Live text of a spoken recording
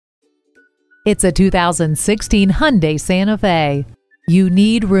It's a 2016 Hyundai Santa Fe. You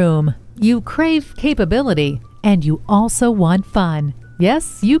need room, you crave capability, and you also want fun.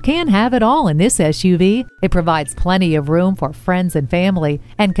 Yes, you can have it all in this SUV. It provides plenty of room for friends and family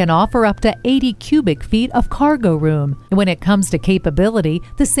and can offer up to 80 cubic feet of cargo room. When it comes to capability,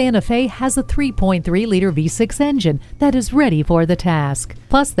 the Santa Fe has a 3.3-liter V6 engine that is ready for the task.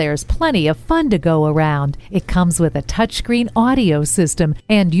 Plus, there's plenty of fun to go around. It comes with a touchscreen audio system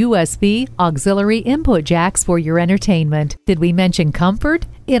and USB auxiliary input jacks for your entertainment. Did we mention comfort?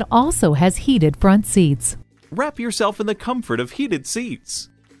 It also has heated front seats. Wrap yourself in the comfort of heated seats.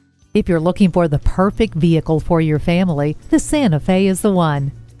 If you're looking for the perfect vehicle for your family, the Santa Fe is the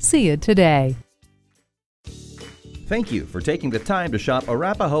one. See it today. Thank you for taking the time to shop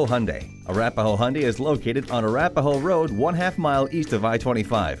Arapahoe Hyundai. Arapahoe Hyundai is located on Arapahoe Road, 1/2 mile east of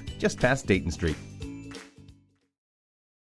I-25, just past Dayton Street.